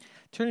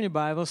Turn your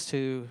Bibles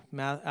to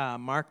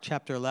Mark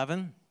chapter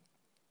 11.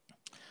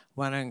 I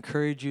want to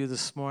encourage you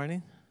this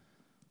morning.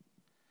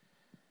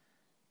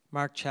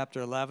 Mark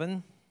chapter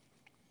 11.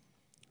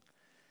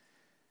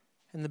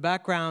 And the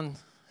background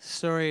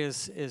story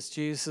is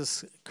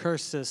Jesus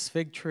cursed this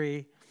fig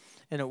tree,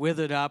 and it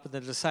withered up, and the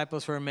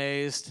disciples were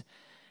amazed,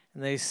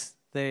 and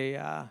they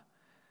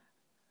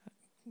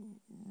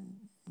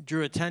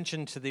drew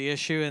attention to the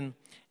issue,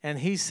 and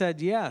he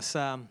said, yes,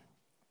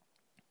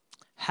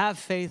 have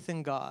faith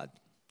in God.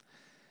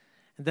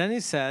 And then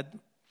he said,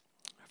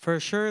 for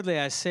assuredly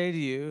I say to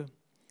you,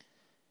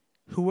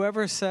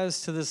 whoever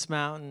says to this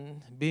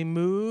mountain, be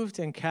moved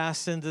and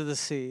cast into the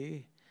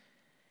sea,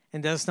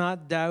 and does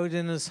not doubt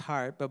in his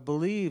heart, but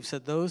believes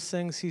that those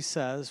things he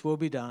says will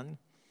be done,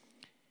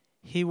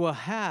 he will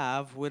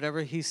have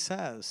whatever he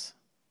says.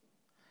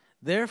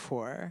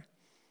 Therefore,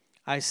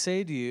 I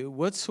say to you,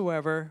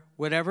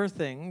 whatever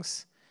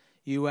things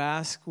you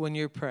ask when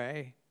you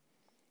pray,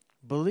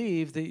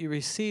 believe that you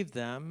receive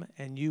them,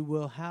 and you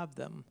will have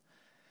them.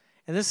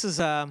 And this is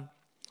a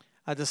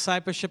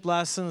discipleship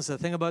lesson. The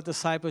thing about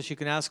disciples, you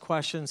can ask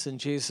questions, and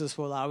Jesus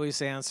will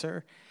always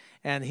answer.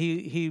 And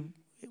he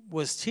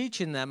was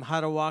teaching them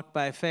how to walk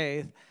by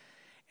faith.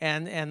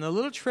 And the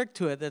little trick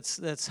to it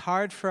that's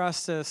hard for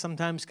us to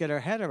sometimes get our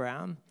head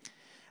around.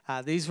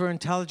 These were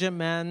intelligent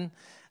men,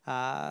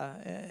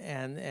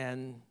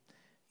 and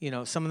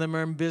some of them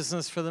are in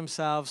business for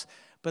themselves.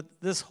 But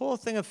this whole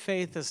thing of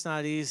faith is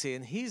not easy.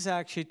 And he's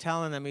actually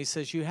telling them, he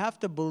says, you have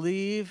to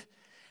believe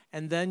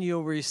and then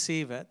you'll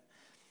receive it.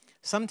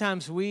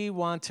 Sometimes we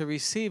want to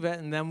receive it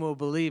and then we'll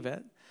believe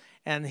it.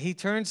 And he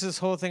turns this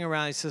whole thing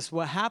around. He says,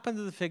 what happened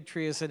to the fig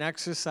tree is an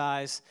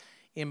exercise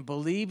in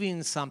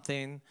believing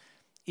something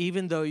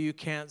even though you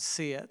can't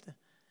see it.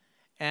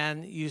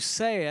 And you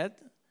say it,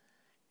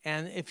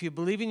 and if you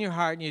believe in your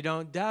heart and you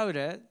don't doubt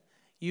it,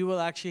 you will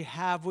actually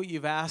have what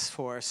you've asked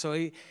for.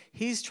 So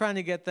he's trying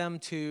to get them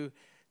to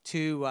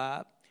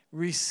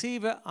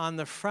receive it on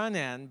the front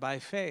end by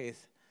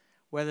faith,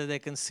 whether they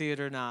can see it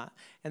or not.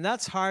 And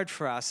that's hard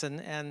for us.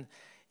 And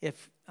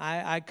if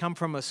I come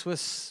from a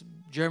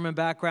Swiss-German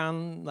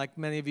background, like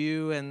many of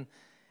you, and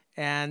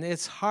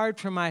it's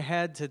hard for my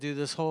head to do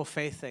this whole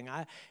faith thing.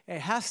 It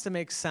has to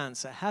make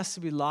sense. It has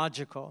to be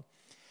logical.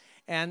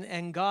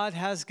 And God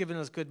has given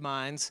us good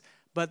minds,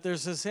 but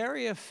there's this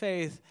area of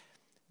faith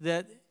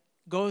that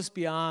goes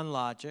beyond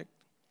logic,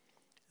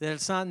 that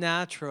it's not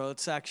natural,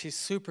 it's actually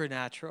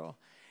supernatural.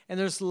 And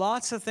there's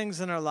lots of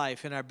things in our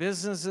life, in our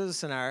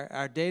businesses, in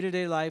our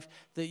day-to-day life,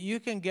 that you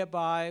can get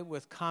by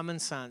with common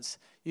sense.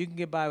 You can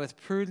get by with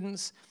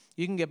prudence.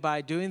 You can get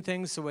by doing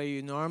things the way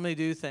you normally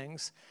do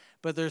things.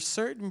 But there's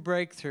certain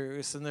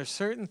breakthroughs, and there's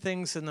certain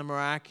things in the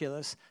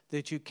miraculous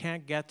that you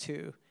can't get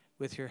to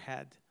with your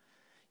head.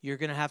 You're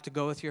going to have to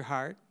go with your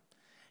heart.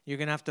 You're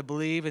going to have to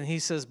believe. And he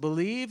says,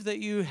 believe that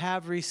you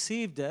have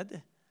received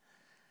it,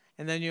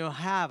 and then you'll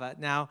have it.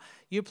 Now,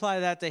 you apply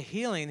that to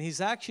healing. He's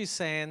actually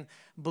saying,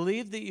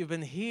 believe that you've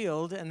been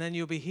healed, and then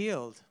you'll be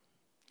healed.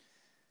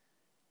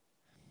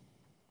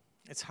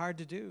 It's hard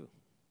to do.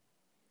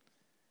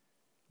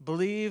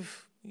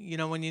 Believe,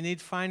 when you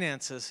need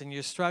finances and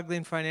you're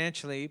struggling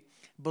financially,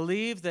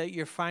 believe that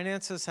your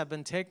finances have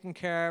been taken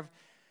care of,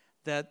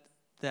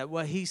 that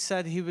what he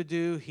said he would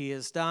do, he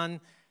has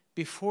done.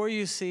 Before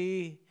you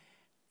see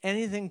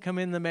anything come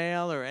in the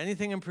mail or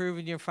anything improve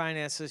in your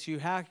finances, you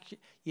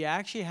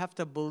actually have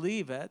to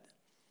believe it,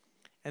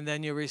 and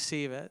then you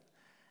receive it.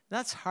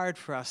 That's hard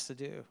for us to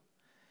do.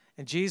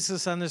 And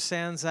Jesus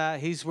understands that.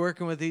 He's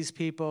working with these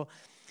people.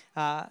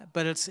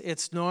 But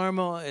it's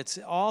normal. It's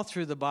all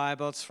through the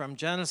Bible. It's from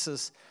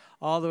Genesis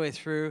all the way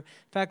through.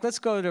 In fact, let's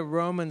go to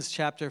Romans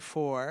chapter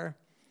 4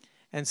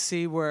 and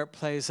see where it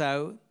plays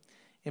out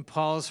in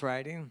Paul's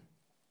writing.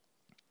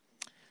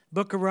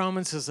 Book of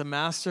Romans is a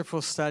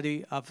masterful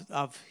study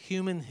of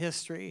human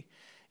history.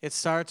 It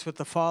starts with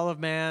the fall of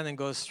man and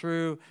goes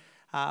through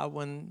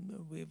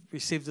when we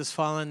received this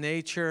fallen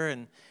nature,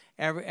 and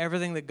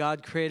everything that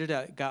God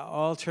created got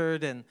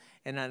altered, and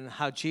then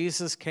how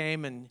Jesus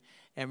came and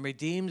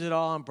redeemed it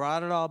all and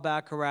brought it all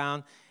back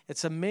around.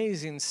 It's an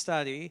amazing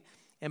study.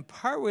 And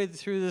partway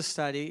through the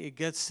study, it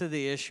gets to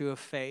the issue of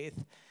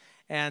faith.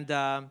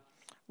 And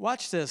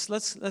watch this.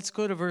 Let's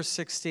go to verse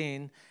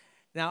 16.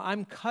 Now,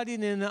 I'm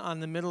cutting in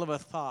on the middle of a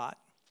thought,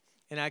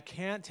 and I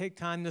can't take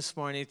time this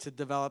morning to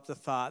develop the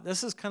thought.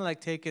 This is kind of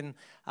like taking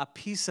a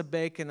piece of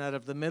bacon out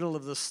of the middle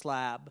of the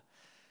slab,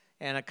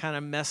 and it kind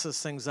of messes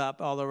things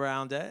up all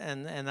around it,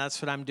 and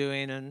that's what I'm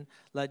doing, and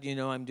let you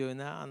know I'm doing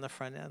that on the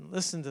front end.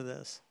 Listen to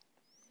this.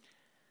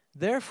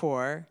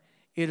 Therefore,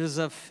 it is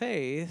of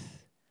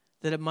faith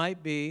that it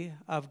might be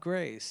of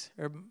grace,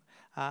 or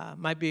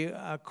might be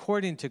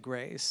according to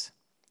grace,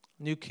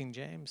 New King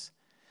James.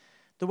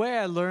 The way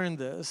I learned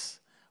this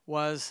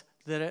was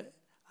that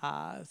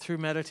through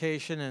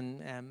meditation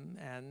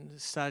and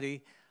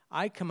study,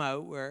 I come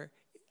out where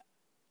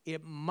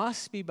it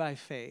must be by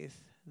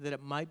faith that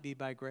it might be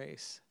by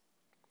grace.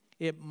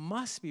 It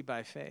must be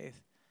by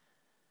faith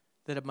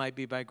that it might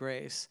be by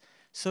grace.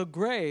 So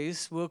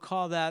grace, we'll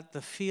call that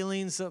the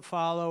feelings that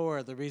follow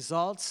or the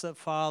results that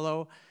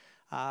follow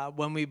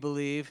when we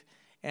believe.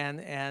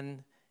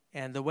 And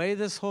the way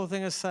this whole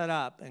thing is set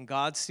up, and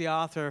God's the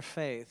author of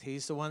faith.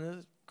 He's the one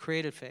that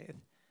created faith.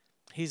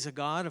 He's a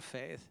God of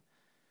faith.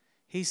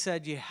 He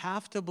said you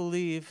have to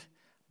believe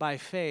by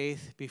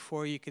faith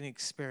before you can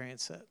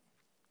experience it.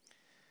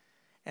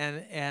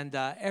 And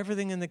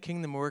everything in the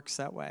kingdom works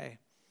that way.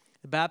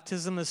 The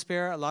baptism of the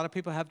Spirit, a lot of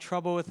people have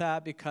trouble with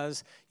that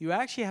because you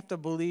actually have to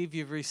believe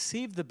you've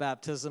received the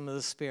baptism of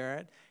the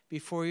Spirit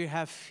before you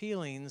have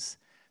feelings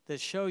that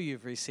show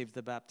you've received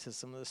the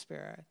baptism of the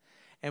Spirit.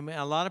 And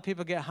a lot of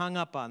people get hung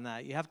up on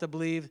that. You have to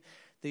believe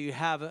that you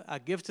have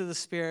a gift of the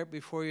Spirit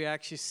before you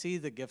actually see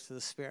the gift of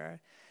the Spirit.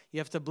 You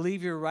have to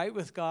believe you're right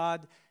with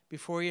God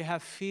before you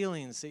have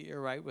feelings that you're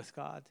right with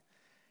God.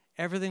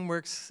 Everything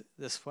works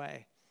this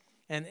way.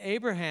 And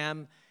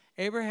Abraham's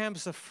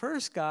the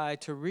first guy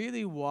to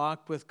really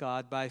walk with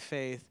God by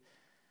faith.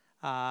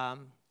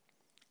 And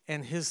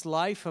his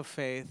life of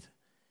faith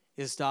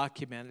is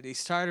documented. He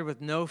started with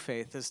no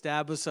faith. His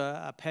dad was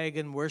a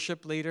pagan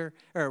worship leader,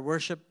 or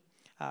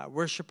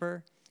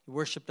worshiper. He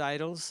worshipped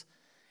idols.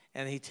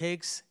 And he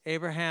takes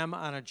Abraham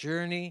on a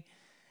journey,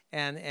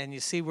 and you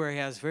see where he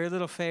has very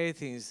little faith.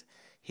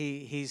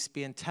 He's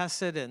being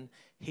tested, and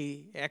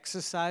he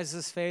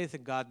exercises faith,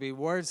 and God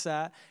rewards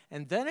that.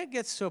 And then it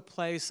gets to a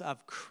place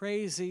of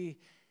crazy,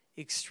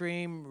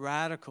 extreme,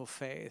 radical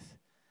faith.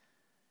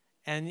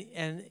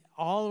 And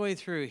all the way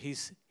through,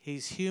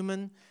 he's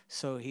human,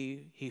 so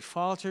he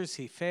falters,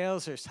 he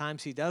fails. There's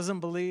times he doesn't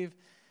believe.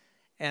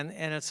 And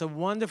it's a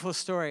wonderful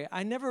story.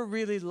 I never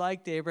really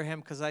liked Abraham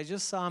because I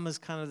just saw him as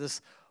kind of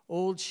this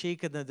old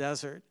sheik in the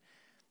desert,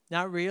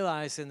 not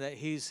realizing that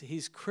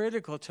he's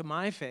critical to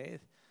my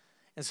faith.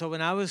 And so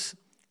when I was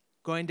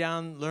going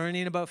down,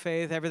 learning about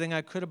faith, everything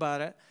I could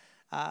about it,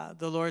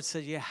 the Lord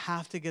said, you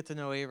have to get to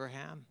know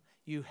Abraham.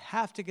 You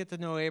have to get to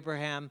know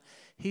Abraham.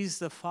 He's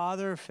the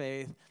father of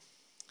faith.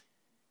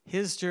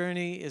 His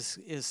journey is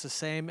the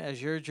same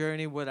as your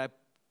journey. What I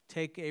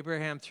take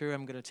Abraham through,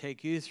 I'm going to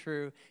take you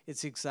through.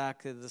 It's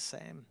exactly the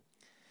same.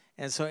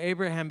 And so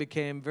Abraham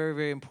became very,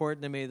 very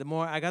important to me. The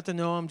more I got to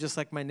know him, just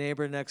like my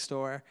neighbor next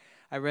door,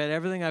 I read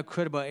everything I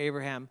could about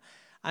Abraham.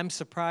 I'm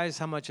surprised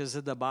how much is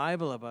in the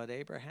Bible about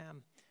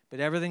Abraham. But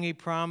everything he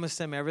promised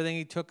him, everything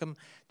he took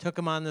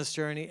him on this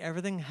journey,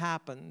 everything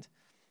happened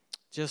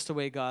just the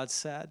way God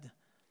said.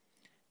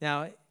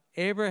 Now,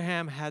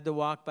 Abraham had to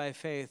walk by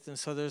faith, and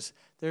so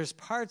there's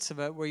parts of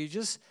it where you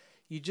just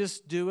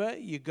do it,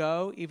 you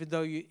go, even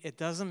though it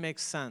doesn't make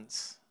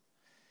sense.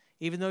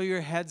 Even though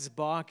your head's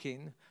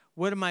balking.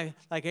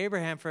 Like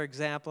Abraham, for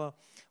example,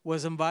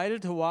 was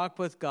invited to walk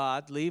with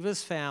God, leave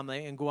his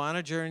family, and go on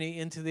a journey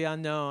into the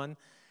unknown.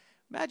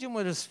 Imagine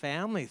what his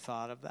family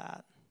thought of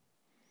that.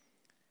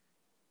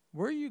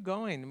 Where are you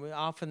going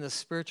off in this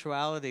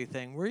spirituality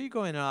thing? Where are you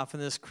going off in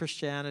this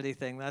Christianity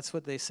thing? That's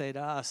what they say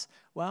to us.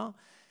 Well,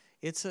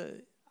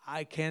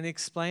 I can't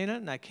explain it,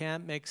 and I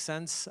can't make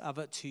sense of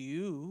it to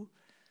you,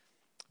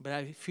 but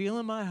I feel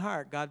in my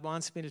heart God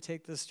wants me to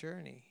take this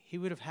journey. He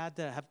would have had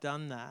to have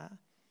done that.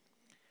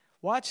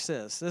 Watch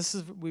this.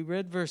 We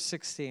read verse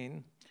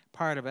 16,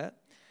 part of it.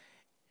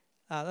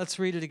 Let's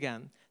read it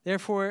again.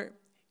 Therefore,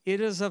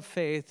 it is of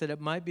faith that it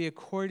might be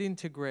according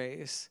to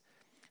grace,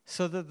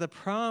 so that the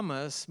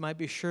promise might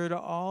be sure to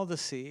all the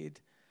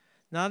seed,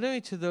 not only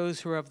to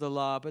those who are of the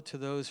law, but to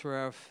those who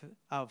are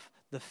of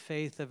the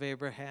faith of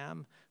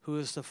Abraham, who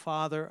is the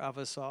father of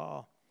us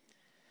all.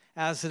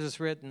 As it is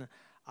written,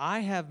 I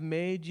have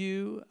made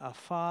you a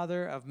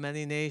father of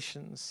many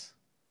nations.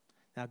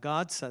 Now,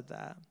 God said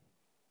that.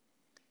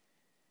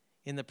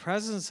 In the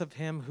presence of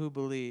him who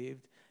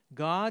believed,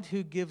 God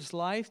who gives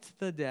life to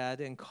the dead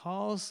and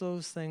calls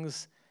those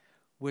things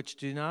which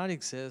do not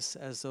exist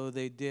as though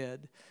they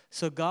did.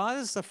 So God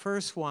is the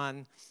first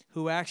one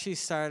who actually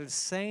started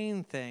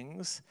saying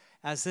things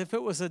as if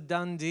it was a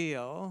done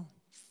deal,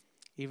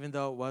 even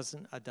though it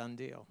wasn't a done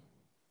deal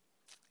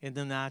in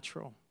the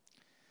natural.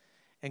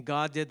 And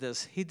God did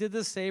this. He did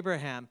this to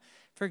Abraham.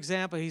 For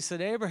example, he said,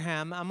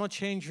 Abraham, I'm going to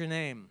change your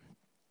name.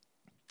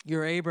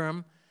 You're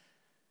Abram,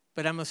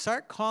 but I'm going to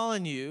start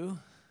calling you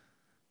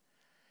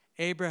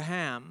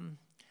Abraham,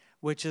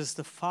 which is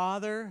the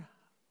father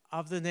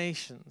of the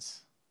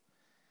nations.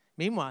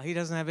 Meanwhile, he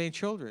doesn't have any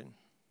children.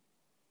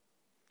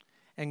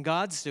 And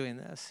God's doing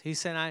this. He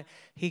said,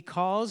 he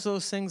calls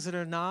those things that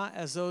are not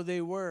as though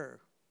they were.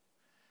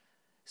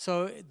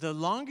 So the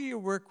longer you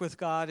work with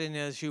God and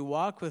as you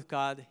walk with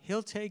God,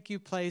 he'll take you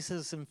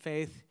places in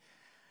faith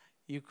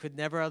you could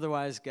never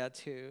otherwise get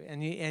to.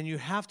 And you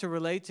have to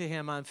relate to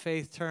him on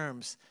faith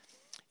terms.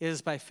 It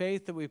is by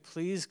faith that we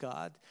please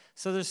God.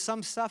 So there's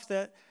some stuff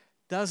that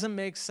doesn't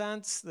make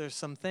sense. There's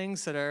some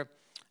things that are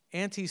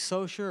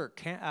antisocial or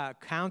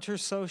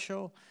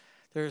counter-social.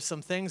 There's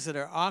some things that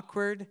are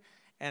awkward,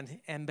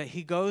 but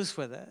he goes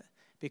with it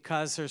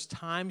because there's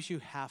times you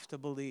have to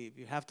believe.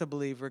 You have to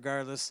believe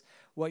regardless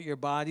what your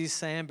body's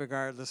saying,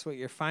 regardless what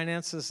your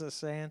finances are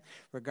saying,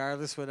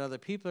 regardless what other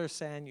people are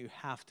saying, you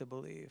have to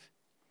believe.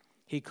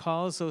 He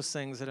calls those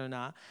things that are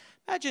not.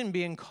 Imagine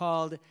being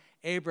called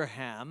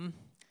Abraham.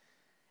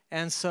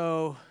 And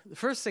so the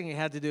first thing he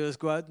had to do is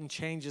go out and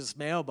change his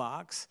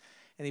mailbox.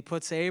 And he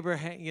puts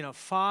Abraham,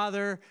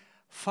 Father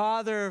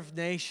of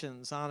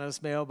nations on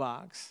his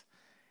mailbox.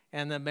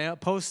 And the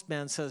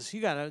postman says,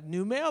 you got a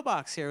new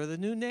mailbox here with a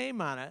new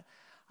name on it.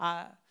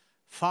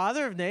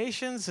 Father of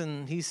nations?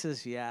 And he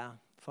says, yeah,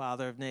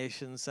 Father of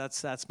nations.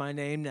 That's my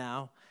name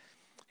now.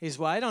 He says,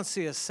 well, I don't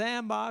see a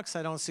sandbox.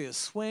 I don't see a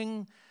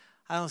swing.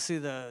 I don't see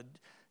the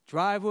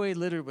driveway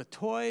littered with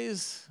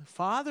toys.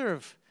 Father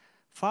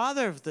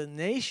of the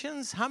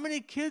nations? How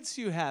many kids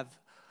do you have,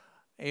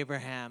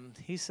 Abraham?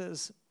 He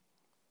says,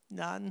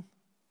 none.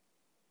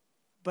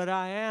 But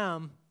I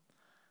am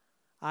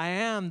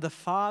the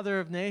father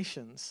of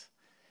nations.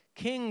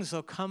 Kings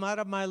will come out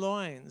of my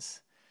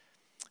loins.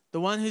 The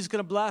one who's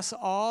going to bless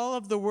all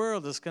of the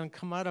world is going to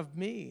come out of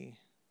me.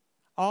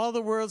 All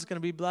the world's going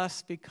to be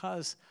blessed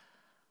because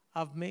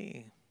of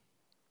me.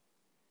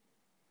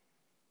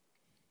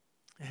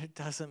 It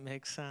doesn't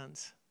make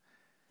sense.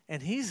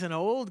 And he's an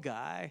old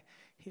guy.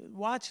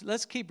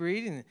 Let's keep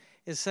reading.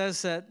 It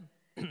says that,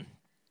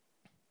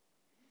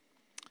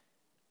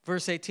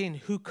 verse 18,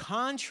 who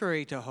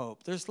contrary to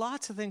hope. There's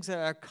lots of things that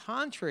are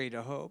contrary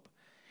to hope.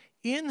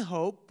 In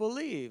hope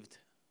believed.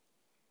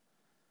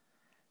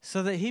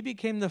 So that he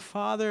became the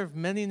father of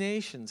many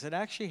nations. It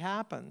actually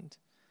happened.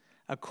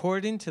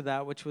 According to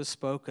that which was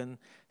spoken,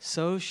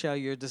 so shall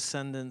your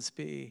descendants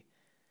be.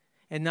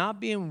 And not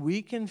being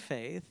weak in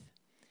faith,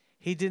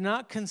 he did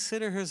not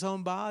consider his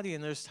own body.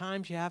 And there's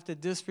times you have to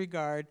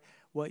disregard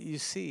what you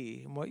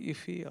see and what you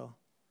feel.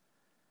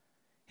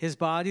 His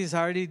body is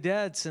already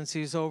dead since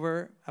he's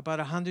over about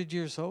 100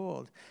 years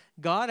old.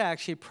 God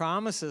actually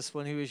promised us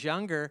when he was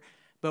younger,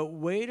 but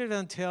waited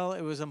until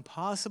it was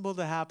impossible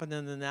to happen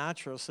in the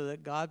natural so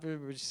that God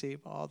would receive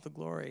all the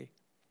glory.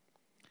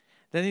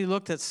 Then he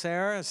looked at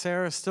Sarah.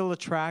 Sarah is still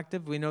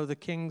attractive. We know the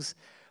kings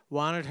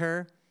wanted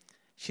her.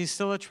 She's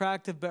still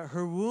attractive, but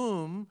her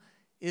womb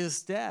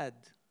is dead,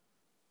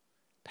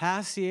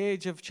 past the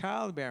age of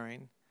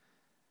childbearing.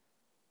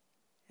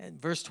 And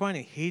verse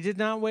 20, he did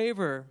not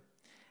waver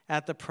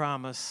at the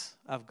promise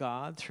of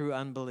God through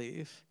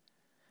unbelief,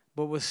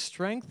 but was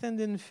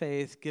strengthened in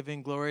faith,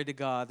 giving glory to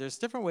God. There's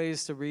different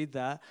ways to read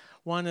that.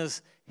 One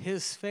is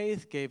his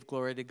faith gave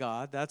glory to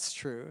God. That's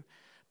true.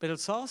 But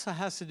it also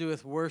has to do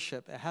with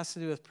worship. It has to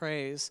do with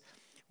praise,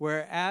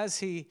 where as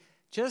he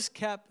just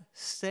kept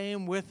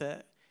staying with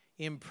it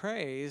in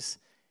praise,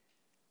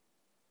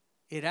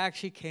 it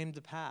actually came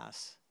to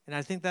pass. And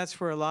I think that's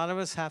where a lot of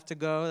us have to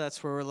go.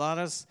 That's where a lot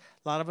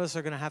of us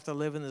are going to have to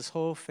live in this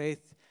whole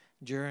faith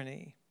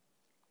journey.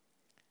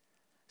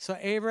 So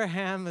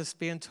Abraham is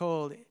being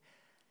told,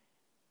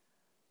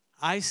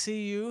 I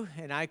see you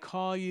and I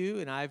call you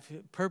and I've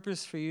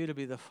purposed for you to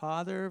be the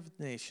father of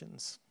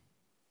nations.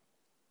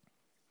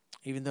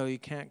 Even though you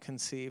can't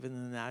conceive in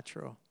the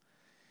natural.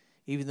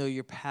 Even though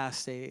you're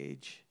past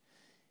age.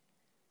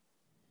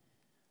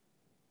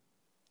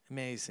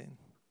 Amazing.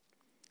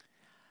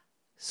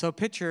 So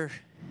picture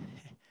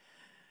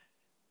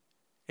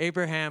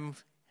Abraham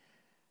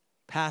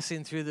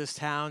passing through this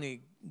town.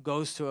 He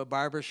goes to a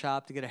barber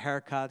shop to get a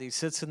haircut. He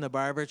sits in the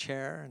barber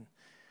chair, and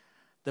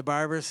the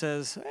barber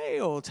says, hey,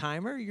 old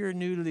timer, you're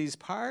new to these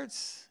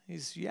parts?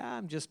 He's, yeah,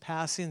 I'm just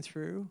passing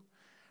through.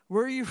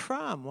 Where are you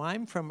from? Well,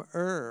 I'm from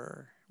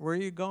Ur. Where are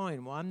you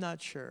going? Well, I'm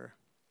not sure.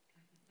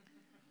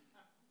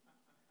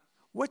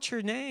 What's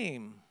your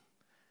name?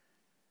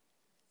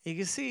 You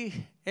can see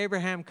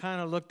Abraham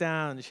kind of look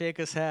down and shake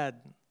his head.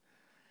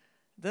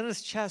 Then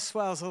his chest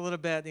swells a little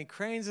bit, and he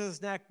cranes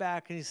his neck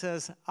back, and he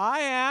says, I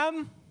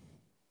am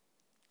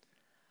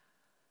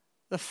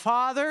the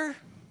father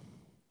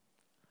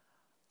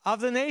of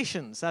the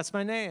nations. That's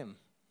my name.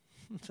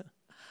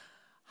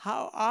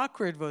 How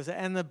awkward was it?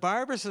 And the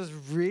barber says,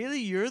 really?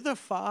 You're the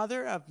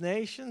father of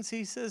nations?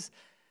 He says,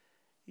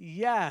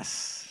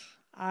 yes,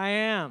 I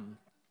am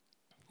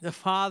the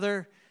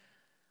father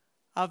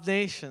of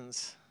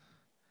nations.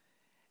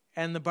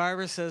 And the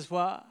barber says,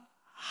 well,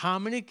 how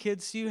many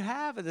kids do you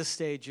have at this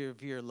stage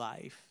of your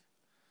life?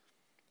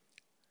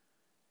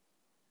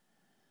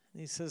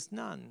 And he says,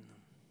 none.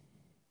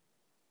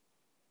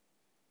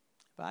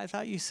 But I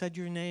thought you said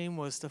your name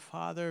was the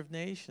father of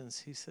nations.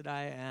 He said,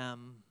 I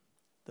am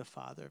the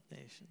father of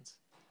nations.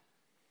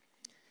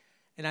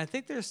 And I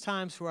think there's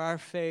times where our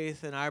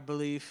faith and our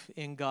belief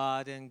in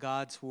God and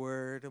God's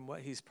word and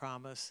what he's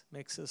promised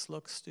makes us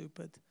look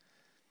stupid,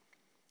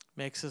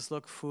 makes us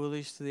look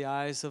foolish to the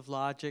eyes of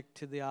logic,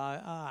 through the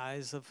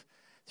eyes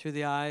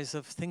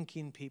of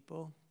thinking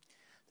people.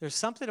 There's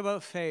something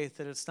about faith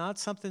that it's not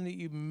something that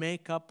you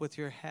make up with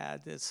your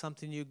head. It's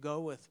something you go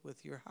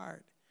with your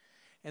heart.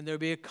 And there'll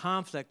be a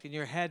conflict, and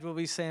your head will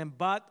be saying,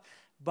 but,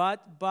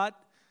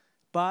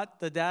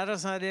 the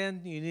data's not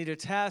in, you need a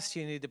test,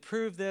 you need to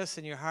prove this,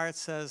 and your heart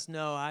says,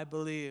 no, I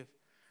believe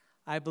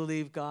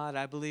God,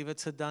 I believe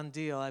it's a done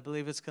deal, I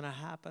believe it's going to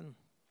happen.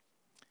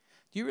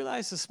 Do you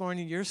realize this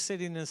morning you're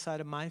sitting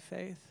inside of my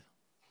faith?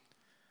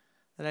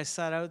 That I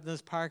sat out in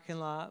this parking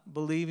lot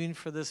believing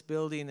for this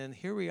building, and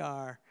here we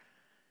are,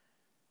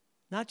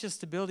 not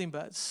just the building,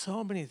 but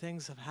so many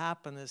things have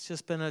happened. It's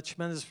just been a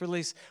tremendous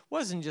release. It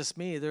wasn't just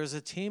me. There was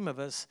a team of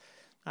us.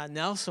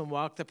 Nelson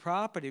walked the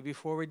property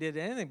before we did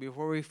anything,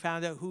 before we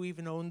found out who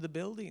even owned the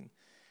building.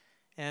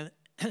 And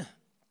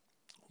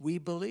we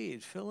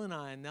believed, Phil and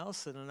I and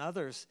Nelson and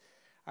others,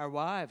 our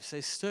wives,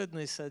 they stood and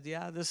they said,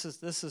 yeah, this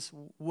is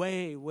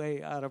way,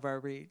 way out of our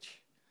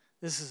reach.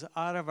 This is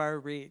out of our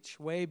reach,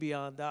 way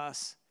beyond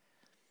us.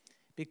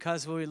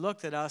 Because when we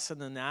looked at us in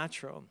the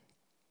natural,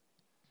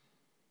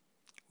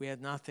 we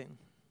had nothing.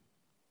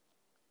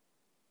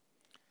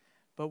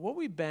 But what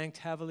we banked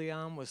heavily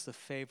on was the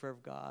favor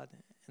of God,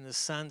 in the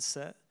sense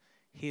that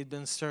he had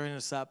been stirring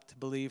us up to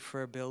believe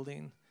for a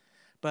building.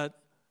 But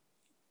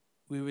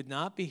we would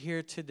not be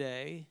here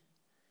today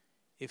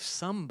if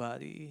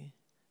somebody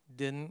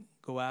didn't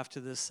go after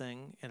this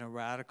thing in a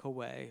radical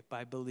way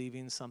by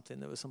believing something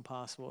that was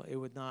impossible. It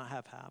would not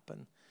have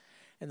happened.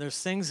 And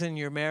there's things in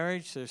your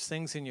marriage, there's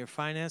things in your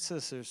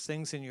finances, there's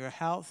things in your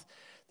health,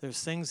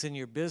 there's things in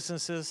your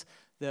businesses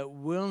that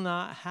will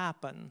not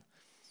happen.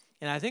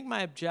 And I think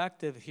my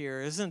objective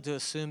here isn't to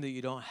assume that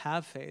you don't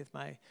have faith.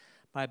 My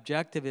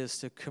objective is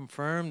to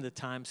confirm the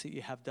times that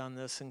you have done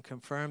this and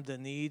confirm the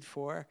need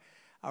for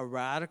a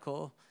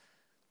radical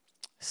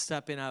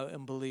stepping out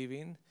and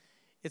believing.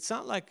 It's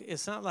not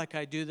like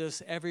I do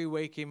this every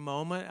waking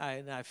moment.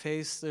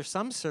 There's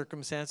some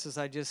circumstances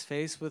I just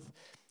face with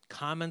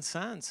common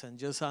sense and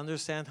just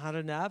understand how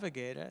to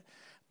navigate it.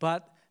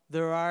 But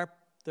there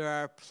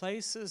are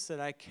places that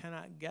I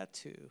cannot get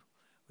to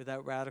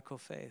without radical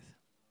faith.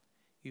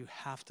 You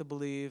have to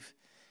believe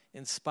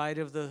in spite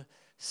of the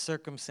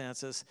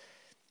circumstances.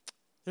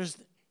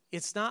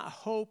 It's not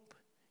hope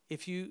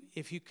if you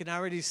can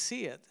already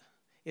see it.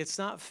 It's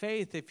not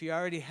faith if you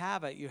already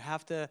have it. You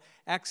have to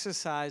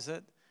exercise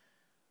it,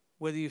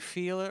 whether you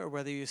feel it or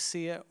whether you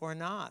see it or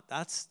not.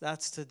 That's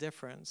the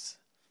difference.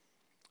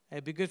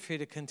 It'd be good for you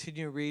to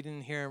continue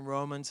reading here in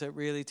Romans. It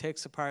really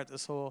takes apart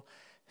this whole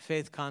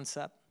faith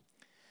concept.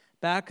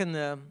 Back in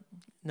the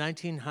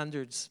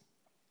 1900s,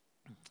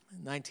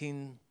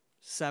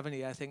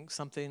 1970, I think,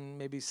 something,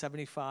 maybe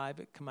 75,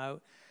 it came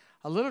out.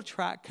 A little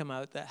tract came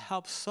out that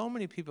helped so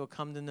many people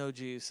come to know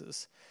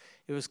Jesus.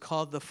 It was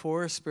called The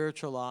Four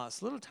Spiritual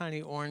Laws, a little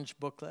tiny orange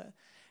booklet.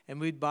 And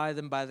we'd buy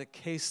them by the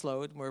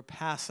caseload, and we're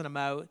passing them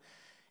out.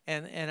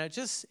 And it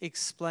just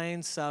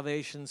explains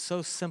salvation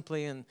so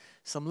simply in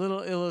some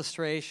little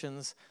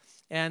illustrations.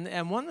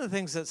 And one of the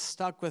things that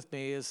stuck with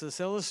me is this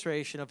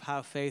illustration of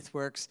how faith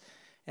works.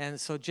 And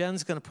so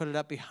Jen's going to put it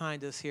up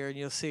behind us here, and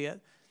you'll see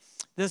it.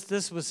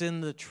 This was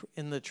in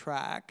the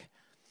track.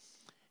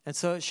 And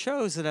so it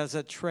shows it as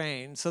a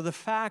train. So the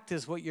fact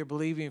is what you're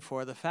believing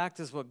for. The fact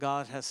is what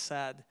God has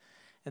said.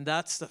 And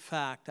that's the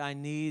fact. I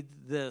need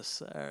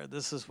this, or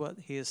this is what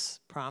he has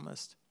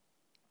promised.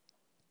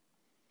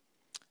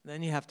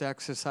 Then you have to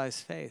exercise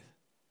faith.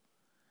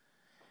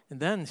 And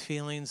then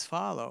feelings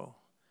follow.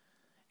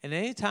 And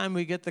anytime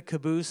we get the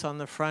caboose on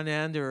the front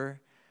end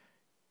or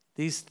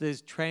these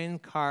train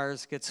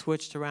cars get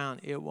switched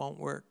around, it won't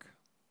work.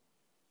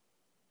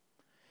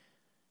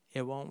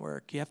 It won't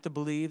work. You have to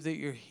believe that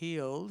you're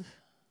healed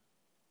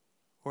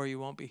or you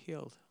won't be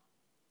healed.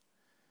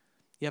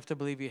 You have to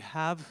believe you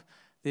have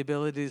the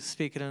ability to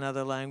speak in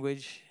another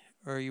language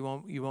or you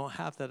won't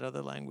have that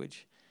other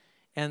language.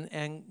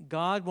 And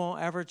God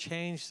won't ever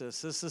change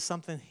this. This is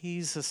something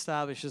he's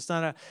established. It's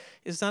not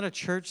a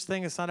church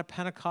thing. It's not a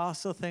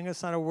Pentecostal thing.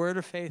 It's not a word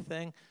of faith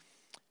thing.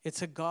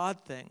 It's a God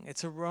thing.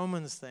 It's a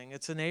Romans thing.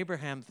 It's an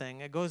Abraham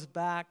thing. It goes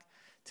back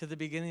to the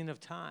beginning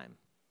of time.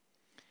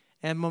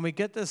 And when we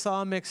get this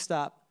all mixed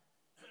up,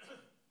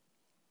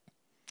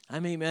 I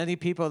mean, many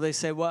people, they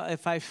say, well,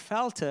 if I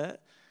felt it,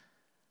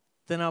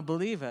 then I'll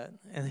believe it.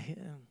 And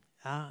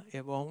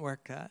it won't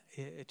work.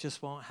 It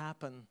just won't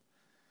happen.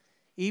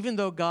 Even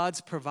though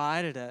God's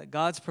provided it,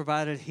 God's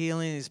provided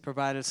healing, he's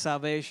provided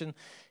salvation,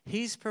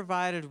 he's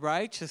provided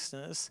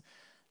righteousness,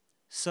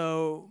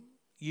 so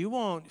you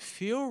won't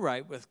feel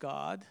right with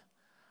God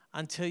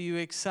until you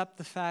accept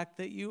the fact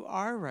that you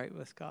are right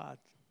with God.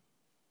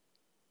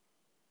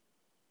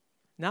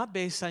 Not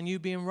based on you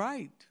being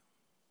right,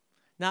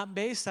 not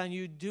based on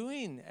you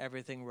doing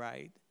everything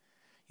right.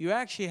 You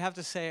actually have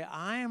to say,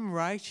 I am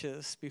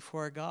righteous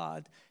before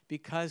God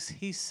because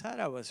he said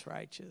I was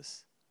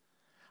righteous.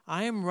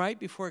 I am right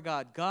before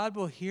God. God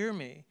will hear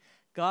me.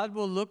 God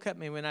will look at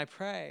me when I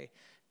pray.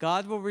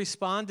 God will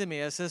respond to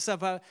me as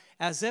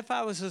if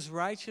I was as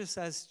righteous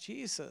as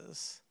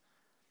Jesus.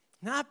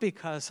 Not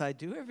because I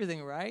do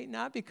everything right,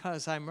 not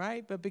because I'm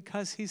right, but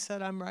because he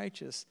said I'm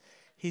righteous.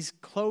 He's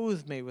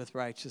clothed me with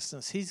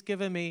righteousness. He's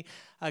given me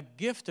a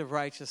gift of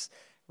righteousness.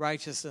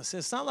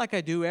 It's not like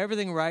I do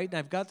everything right and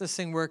I've got this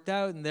thing worked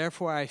out and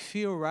therefore I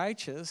feel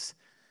righteous.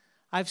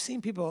 I've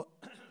seen people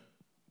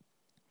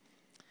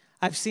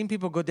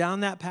go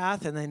down that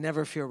path and they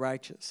never feel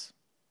righteous.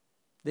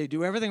 They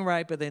do everything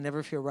right, but they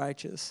never feel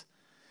righteous.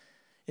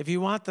 If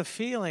you want the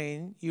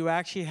feeling, you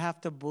actually have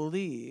to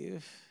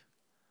believe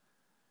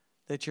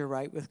that you're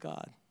right with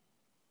God.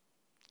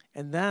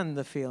 And then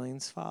the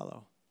feelings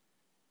follow.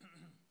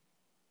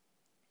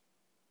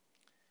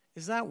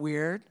 Is that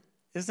weird?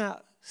 Doesn't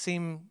that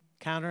seem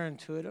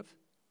counterintuitive?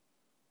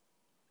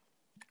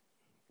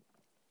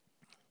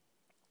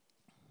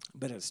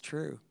 But it's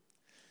true.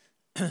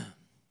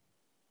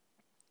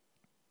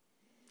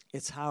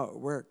 It's how it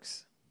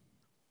works.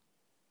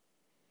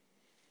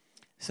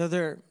 So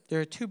there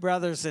are two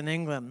brothers in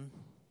England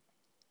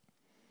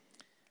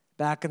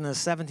back in the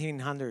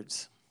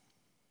 1700s,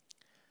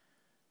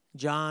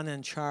 John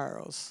and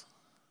Charles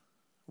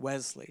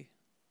Wesley.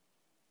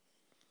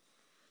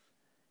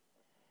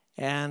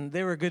 And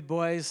they were good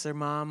boys. Their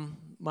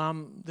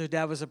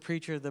dad was a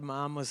preacher. The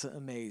mom was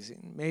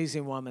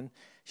amazing woman.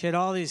 She had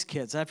all these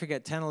kids. I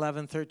forget, 10,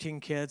 11, 13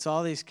 kids,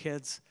 all these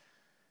kids,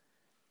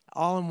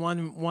 all in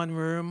one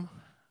room,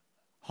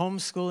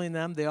 homeschooling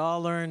them. They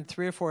all learned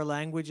 3 or 4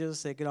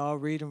 languages. They could all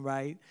read and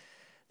write.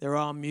 They're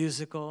all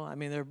musical. I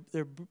mean,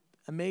 they're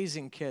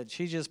amazing kids.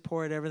 She just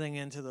poured everything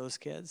into those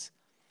kids.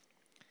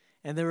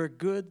 And they were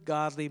good,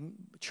 godly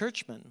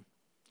churchmen,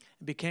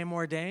 became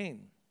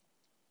ordained.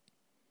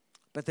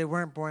 But they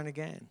weren't born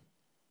again.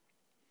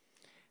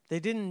 They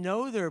didn't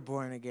know they were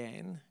born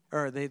again,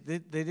 or they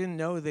didn't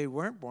know they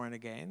weren't born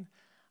again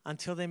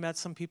until they met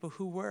some people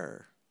who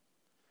were.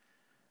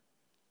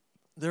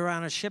 They were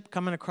on a ship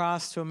coming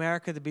across to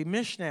America to be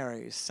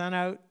missionaries, sent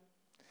out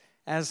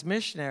as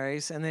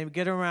missionaries, and they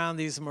get around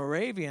these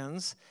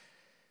Moravians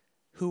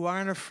who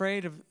aren't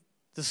afraid of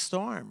the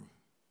storm.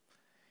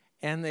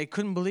 And they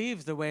couldn't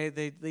believe the way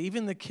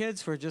even the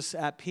kids were just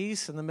at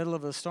peace in the middle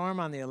of a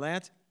storm on the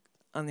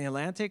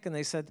Atlantic, and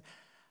they said,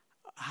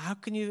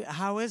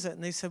 how is it?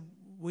 And they said,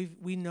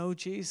 we know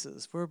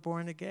Jesus. We're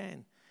born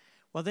again.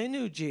 Well, they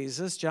knew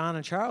Jesus. John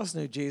and Charles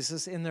knew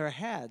Jesus in their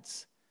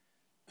heads,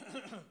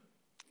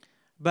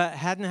 but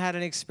hadn't had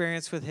an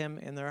experience with him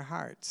in their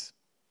hearts.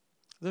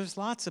 There's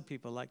lots of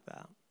people like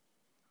that.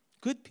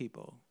 Good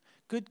people.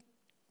 Good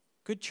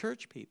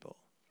church people.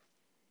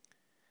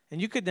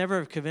 And you could never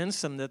have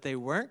convinced them that they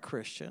weren't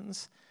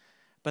Christians,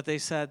 but they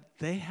said,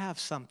 they have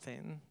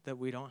something that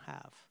we don't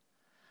have.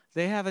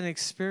 They have an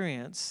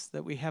experience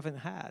that we haven't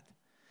had.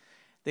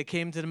 They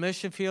came to the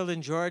mission field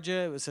in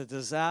Georgia. It was a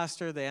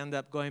disaster. They ended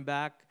up going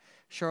back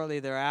shortly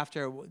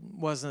thereafter. It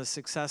wasn't a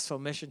successful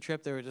mission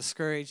trip. They were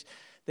discouraged.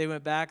 They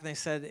went back and they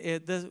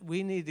said,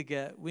 we need to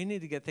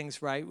get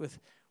things right.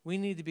 We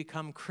need to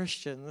become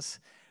Christians.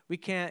 We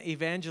can't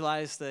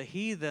evangelize the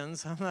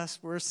heathens unless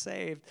we're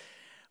saved.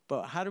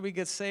 But how do we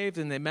get saved?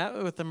 And they met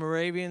with the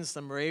Moravians.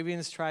 The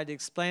Moravians tried to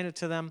explain it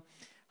to them,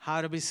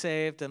 how to be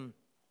saved.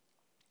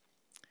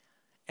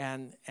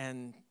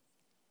 And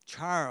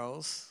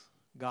Charles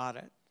got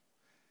it.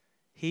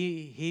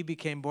 He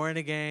became born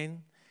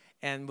again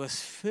and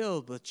was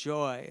filled with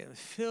joy and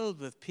filled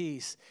with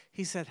peace.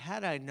 He said,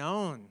 had I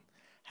known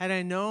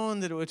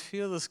that it would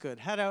feel this good,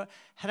 had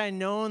I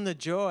known the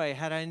joy,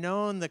 had I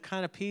known the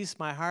kind of peace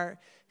my heart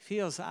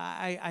feels,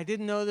 I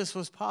didn't know this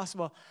was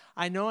possible.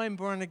 I know I'm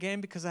born again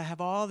because I have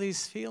all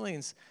these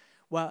feelings.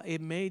 Well,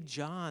 it made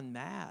John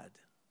mad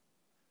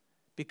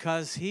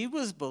because he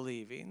was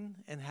believing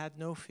and had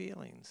no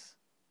feelings,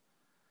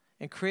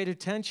 and created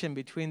tension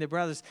between the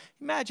brothers.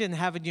 Imagine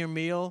having your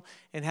meal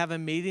and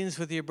having meetings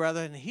with your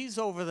brother, and he's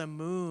over the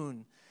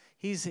moon.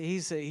 He's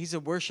a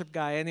worship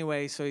guy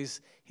anyway, so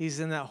he's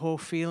in that whole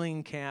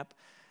feeling camp.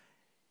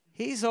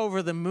 He's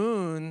over the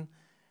moon,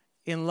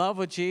 in love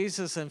with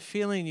Jesus and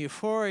feeling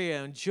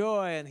euphoria and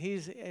joy, and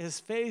his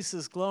face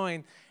is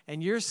glowing,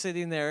 and you're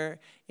sitting there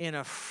in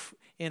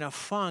a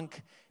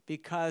funk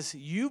because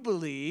you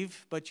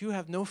believe, but you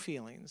have no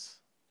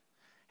feelings.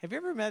 Have you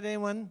ever met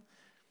anyone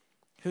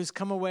who's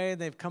come away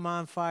and they've come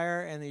on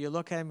fire, and you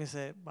look at them and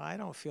say, well, I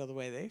don't feel the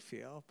way they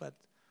feel, but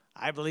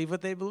I believe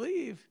what they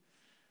believe?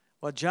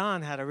 Well,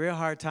 John had a real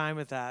hard time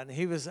with that, and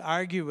he was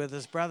arguing with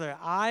his brother.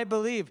 I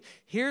believe.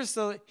 Here's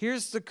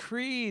the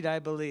creed I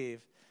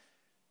believe.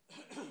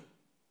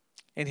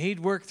 And he'd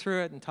work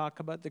through it and talk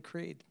about the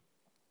creed.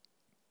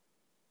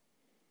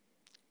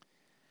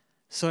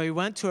 So he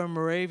went to a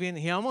Moravian.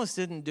 He almost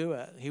didn't do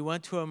it. He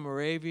went to a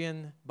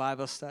Moravian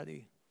Bible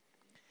study.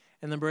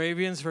 And the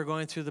Moravians were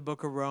going through the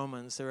book of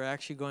Romans. They were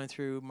actually going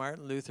through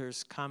Martin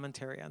Luther's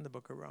commentary on the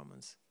book of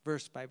Romans,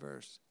 verse by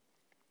verse.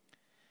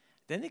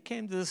 Then it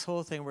came to this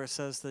whole thing where it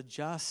says, the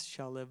just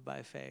shall live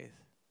by faith.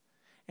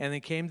 And it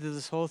came to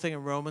this whole thing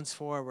in Romans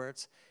 4 where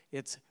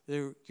it's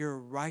you're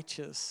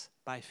righteous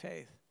by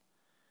faith.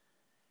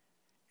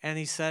 And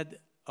he said,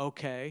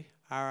 okay,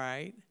 all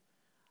right.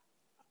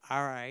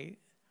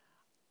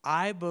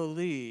 I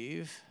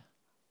believe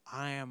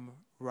I am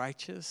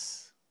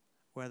righteous,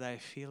 whether I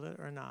feel it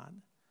or not.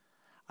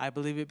 I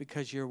believe it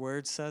because your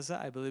word says it.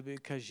 I believe it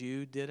because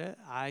you did it.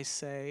 I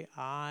say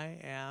I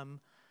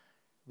am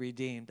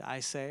redeemed. I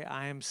say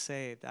I am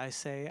saved. I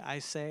say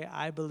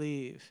I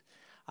believe.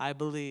 I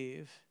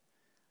believe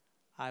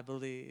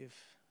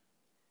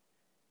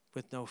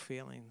with no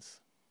feelings.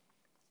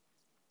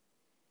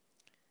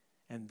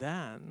 And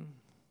then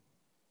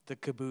the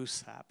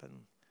caboose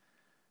happened.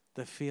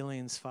 The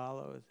feelings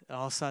followed. And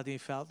all of a sudden he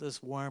felt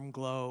this warm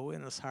glow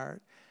in his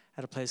heart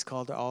at a place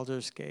called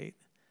Aldersgate.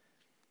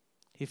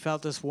 he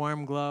felt this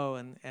warm glow,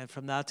 and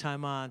from that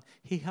time on,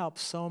 he helped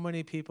so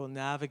many people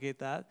navigate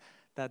that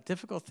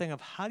difficult thing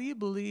of how do you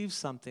believe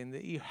something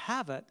that you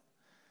have it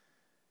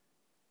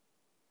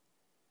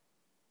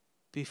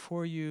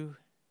before you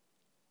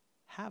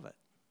have it.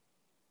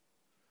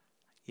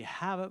 You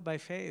have it by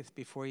faith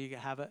before you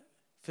have it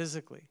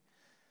physically.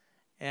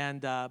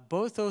 And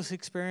both those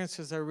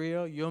experiences are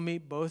real. You'll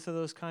meet both of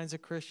those kinds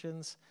of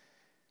Christians.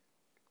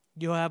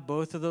 You'll have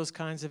both of those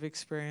kinds of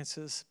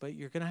experiences, but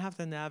you're going to have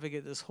to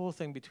navigate this whole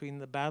thing between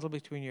the battle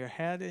between your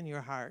head and your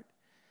heart.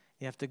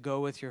 You have to go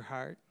with your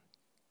heart.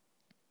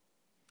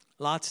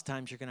 Lots of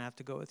times you're going to have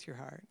to go with your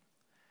heart.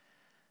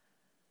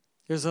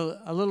 There's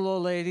a little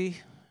old lady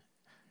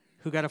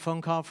who got a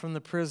phone call from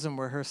the prison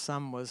where her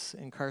son was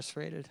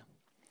incarcerated.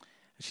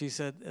 She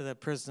said, the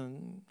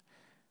prison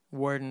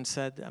warden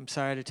said, "I'm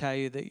sorry to tell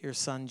you that your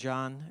son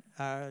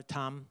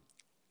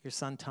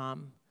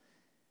Tom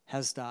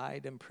has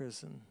died in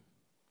prison."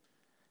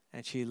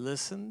 And she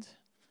listened,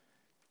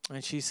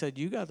 and she said,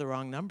 "You got the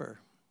wrong number.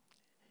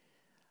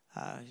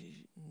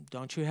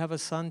 Don't you have a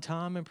son,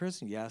 Tom, in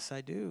prison?" "Yes, I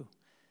do."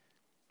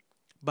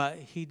 "But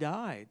he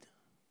died."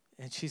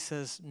 And she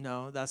says,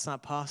 "No, that's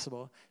not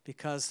possible,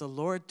 because the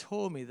Lord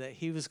told me that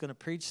he was going to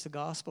preach the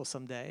gospel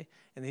someday,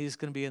 and he's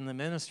going to be in the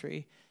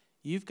ministry.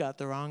 You've got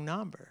the wrong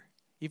number.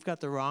 You've got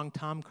the wrong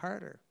Tom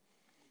Carter."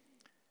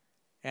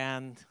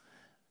 And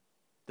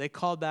they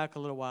called back a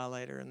little while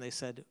later, and they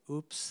said,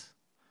 "Oops,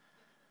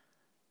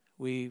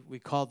 we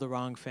called the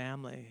wrong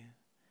family."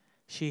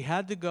 She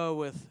had to go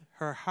with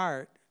her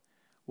heart,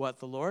 what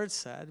the Lord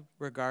said,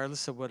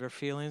 regardless of what her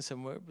feelings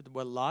and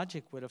what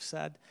logic would have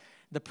said.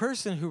 The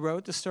person who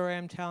wrote the story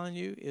I'm telling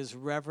you is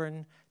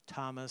Reverend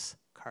Thomas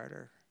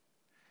Carter,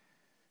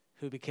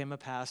 who became a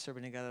pastor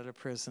when he got out of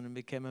prison and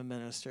became a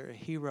minister.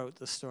 He wrote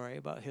the story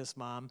about his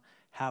mom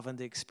having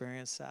to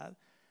experience that.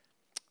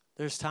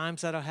 There's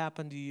times that'll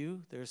happen to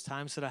you. There's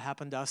times that'll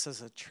happen to us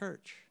as a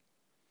church.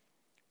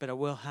 But it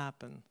will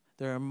happen.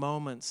 There are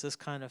moments this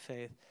kind of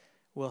faith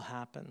will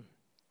happen.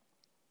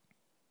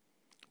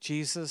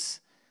 Jesus,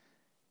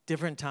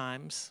 different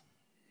times,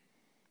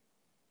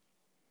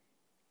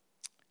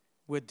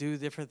 would do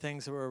different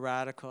things that were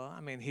radical.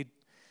 I mean,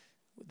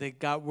 they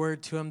got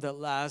word to him that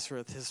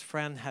Lazarus, his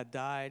friend, had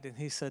died, and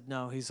he said,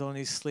 "No, he's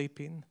only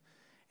sleeping."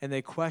 And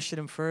they questioned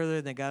him further,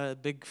 and they got a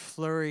big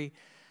flurry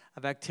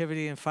of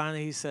activity, and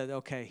finally he said,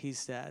 "Okay,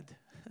 he's dead,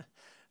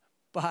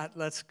 but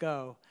let's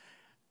go."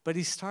 But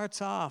he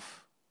starts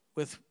off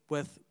with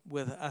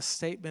a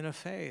statement of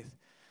faith.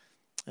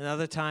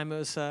 Another time it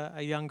was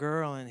a young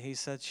girl, and he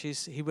said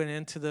he went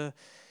into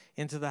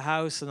the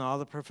house, and all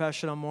the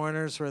professional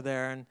mourners were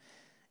there,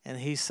 and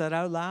he said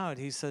out loud,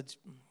 he said,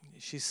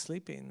 "She's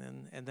sleeping."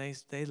 And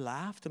they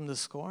laughed him to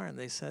scorn.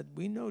 They said,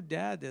 "We know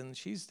dead, and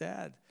she's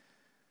dead."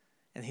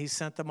 And he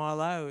sent them all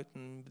out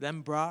and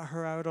then brought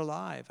her out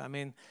alive. I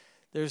mean,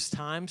 there's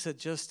times it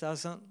just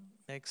doesn't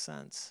make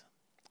sense.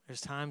 There's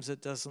times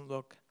it doesn't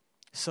look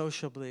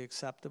sociably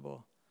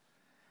acceptable.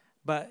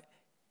 But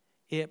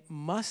it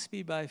must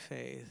be by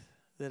faith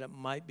that it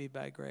might be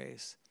by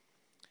grace.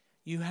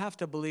 You have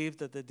to believe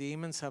that the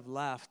demons have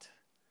left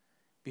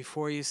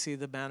before you see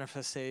the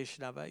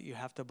manifestation of it. You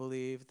have to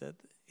believe that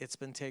it's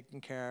been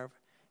taken care of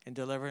and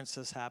deliverance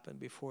has happened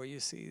before you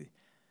see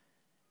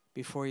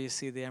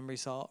the end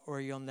result, or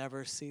you'll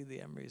never see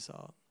the end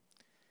result.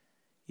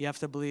 You have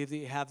to believe that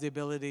you have the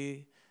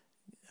ability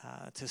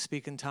to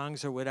speak in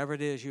tongues or whatever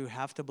it is. You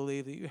have to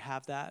believe that you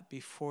have that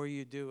before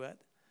you do it.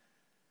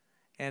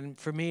 And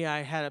for me,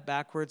 I had it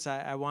backwards.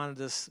 I wanted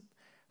this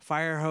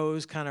fire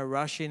hose kind of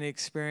rushing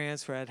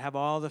experience where I'd have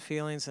all the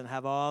feelings and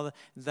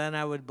then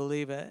I would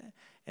believe it.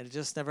 And it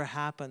just never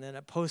happened. And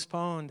it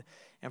postponed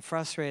and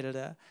frustrated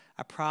a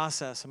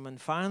process. And when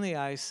finally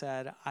I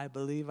said, "I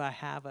believe I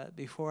have it,"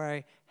 before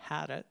I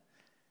had it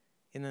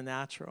in the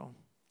natural.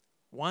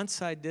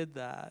 Once I did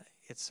that,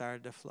 it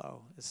started to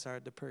flow. It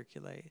started to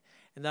percolate.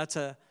 And that's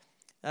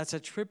a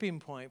tripping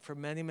point for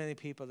many, many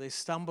people. They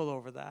stumble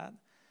over that.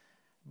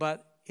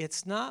 But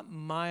it's not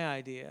my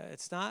idea.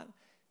 It's not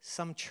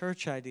some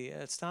church idea.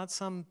 It's not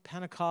some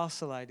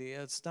Pentecostal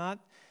idea. It's not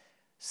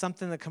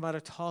something that come out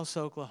of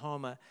Tulsa,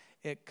 Oklahoma.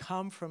 It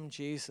come from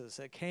Jesus.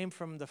 It came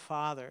from the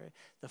Father.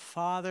 The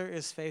Father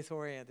is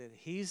faith-oriented.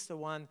 He's the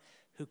one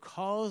who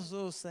calls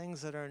those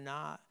things that are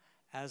not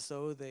as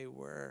though they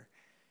were.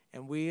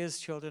 And we as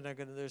children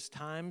there's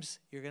times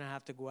you're going to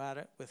have to go at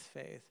it with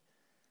faith.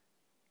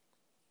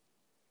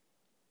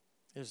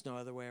 There's no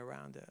other way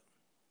around it.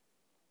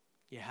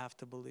 You have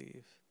to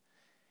believe.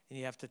 And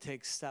you have to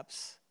take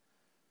steps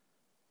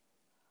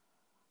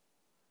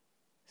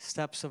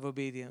of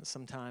obedience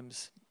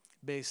sometimes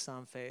based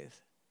on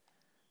faith.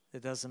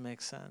 It doesn't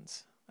make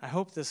sense. I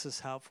hope this is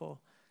helpful.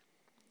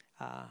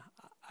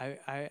 I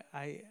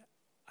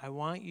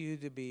want you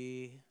to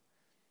be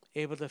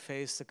able to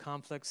face the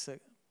conflicts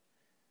that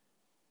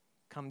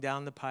come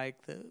down the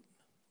pike that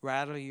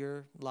rattle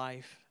your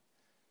life.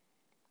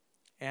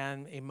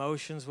 And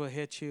emotions will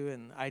hit you,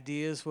 and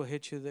ideas will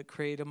hit you that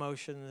create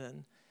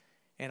emotions,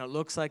 and it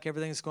looks like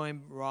everything's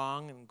going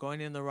wrong and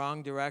going in the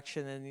wrong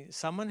direction, and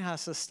someone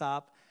has to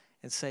stop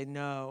and say,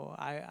 no,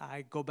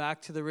 I go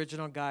back to the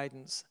original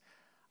guidance.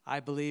 I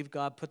believe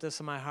God put this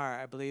in my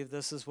heart. I believe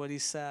this is what he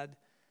said,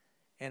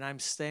 and I'm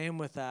staying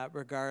with that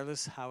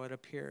regardless how it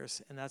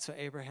appears. And that's what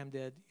Abraham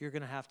did. You're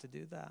going to have to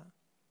do that.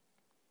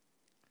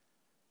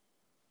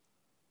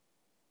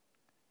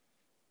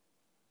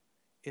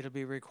 It'll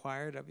be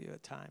required of you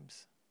at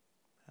times.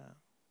 Yeah.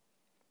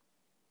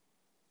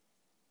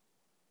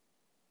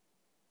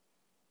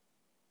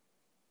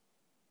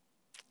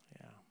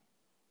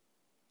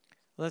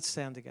 Let's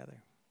stand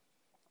together.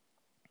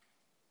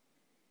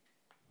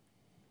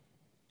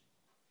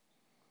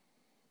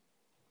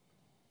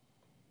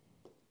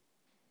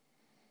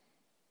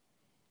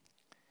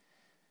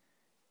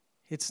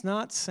 It's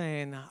not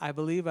saying, I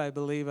believe, I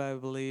believe, I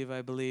believe,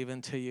 I believe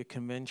until you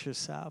convince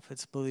yourself.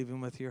 It's believing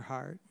with your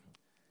heart.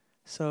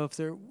 So if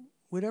there,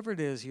 whatever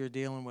it is you're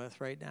dealing with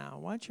right now,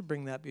 why don't you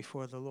bring that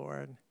before the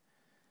Lord?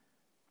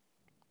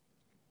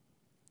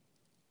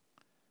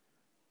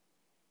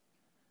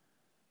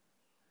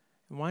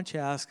 And why don't you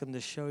ask him to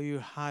show you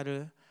how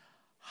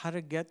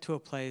to get to a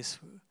place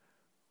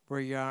where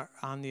you're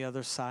on the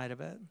other side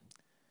of it.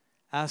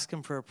 Ask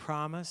him for a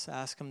promise.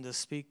 Ask him to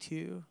speak to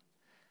you.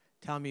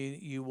 Tell him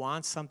you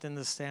want something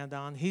to stand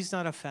on. He's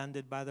not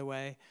offended, by the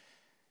way.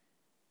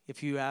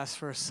 If you ask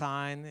for a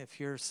sign, if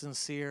you're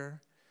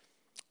sincere,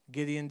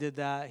 Gideon did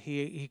that.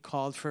 He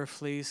called for a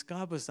fleece.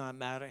 God was not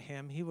mad at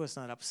him. He was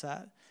not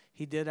upset.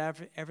 He did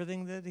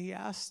everything that he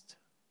asked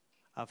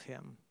of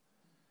him.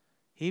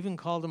 He even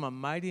called him a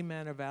mighty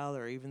man of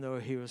valor, even though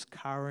he was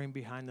cowering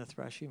behind the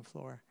threshing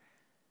floor.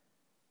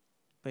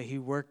 But he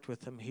worked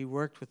with him. He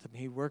worked with him.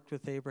 He worked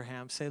with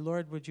Abraham. Say,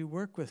 Lord, would you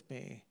work with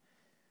me?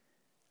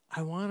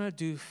 I want to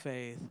do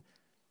faith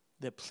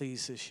that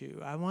pleases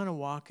you. I want to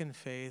walk in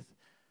faith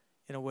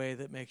in a way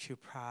that makes you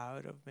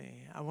proud of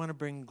me. I want to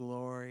bring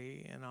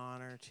glory and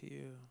honor to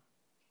you.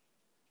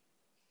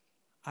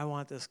 I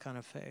want this kind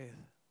of faith.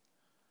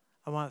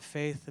 I want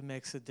faith that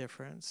makes a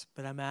difference,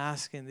 but I'm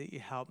asking that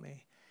you help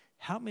me.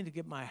 Help me to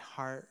get my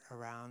heart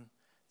around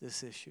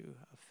this issue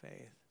of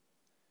faith.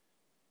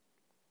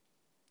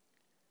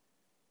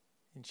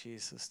 In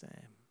Jesus'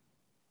 name.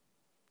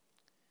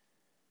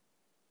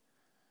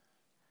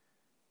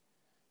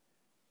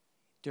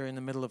 During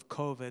the middle of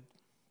COVID,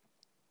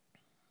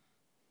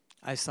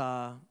 I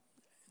saw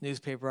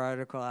newspaper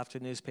article after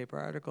newspaper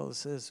article that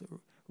says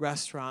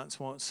restaurants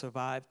won't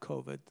survive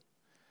COVID.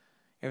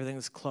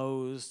 Everything's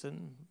closed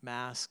and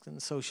masked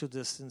and social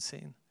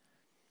distancing.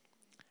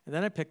 And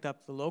then I picked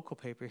up the local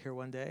paper here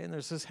one day, and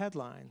there's this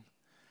headline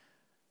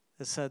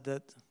that said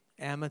that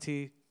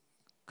Amity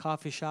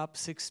Coffee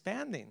Shop's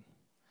expanding,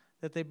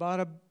 that they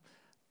bought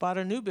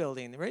a new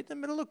building right in the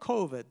middle of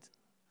COVID.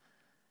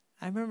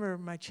 I remember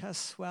my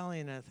chest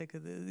swelling, and I think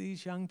of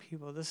these young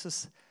people. This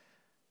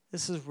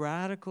is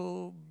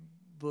radical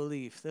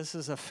belief. This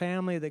is a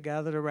family that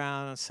gathered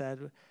around and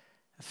said,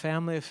 a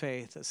family of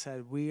faith that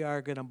said, we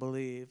are going to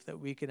believe that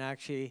we can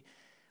actually,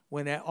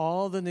 when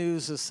all the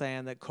news is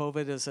saying that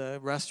COVID is a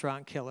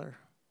restaurant killer,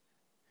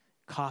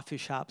 coffee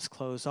shops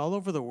closed all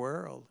over the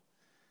world.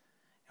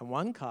 And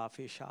one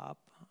coffee shop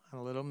on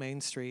a little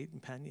main street in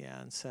Penn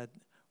Yan said,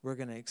 we're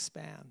going to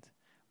expand.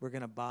 We're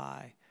going to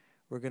buy.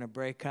 We're going to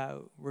break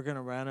out. We're going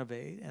to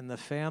renovate. And the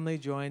family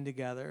joined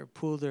together,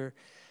 pooled their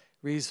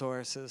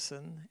resources.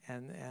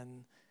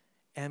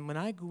 And when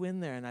I go in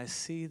there and I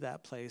see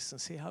that place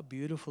and see how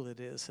beautiful it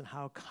is and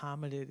how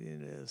accommodating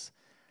it is,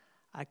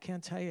 I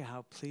can't tell you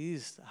how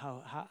pleased,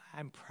 how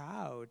I'm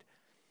proud.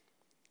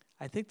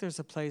 I think there's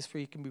a place where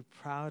you can be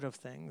proud of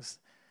things.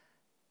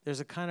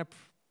 There's a kind of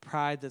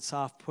pride that's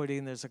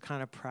off-putting. There's a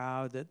kind of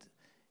proud that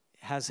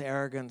has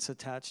arrogance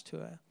attached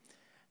to it.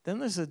 Then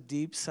there's a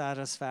deep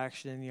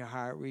satisfaction in your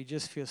heart where you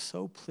just feel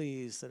so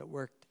pleased that it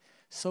worked,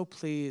 so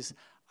pleased.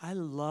 I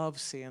love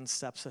seeing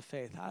steps of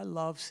faith. I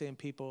love seeing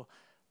people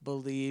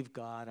believe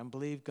God and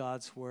believe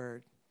God's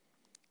word.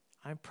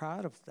 I'm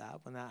proud of that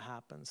when that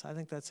happens. I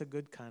think that's a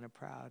good kind of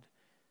proud.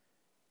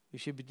 We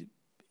should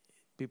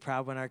be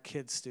proud when our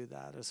kids do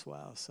that as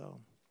well. So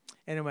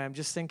anyway, I'm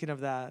just thinking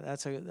of that.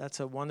 That's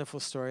a wonderful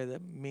story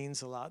that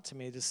means a lot to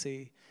me to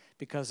see,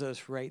 because it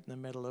was right in the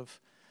middle of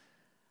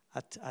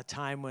a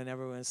time when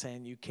everyone's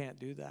saying, you can't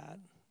do that.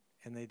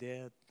 And they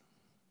did.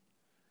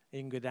 You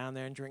can go down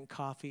there and drink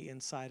coffee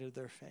inside of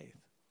their faith.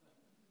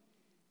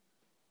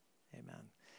 Amen.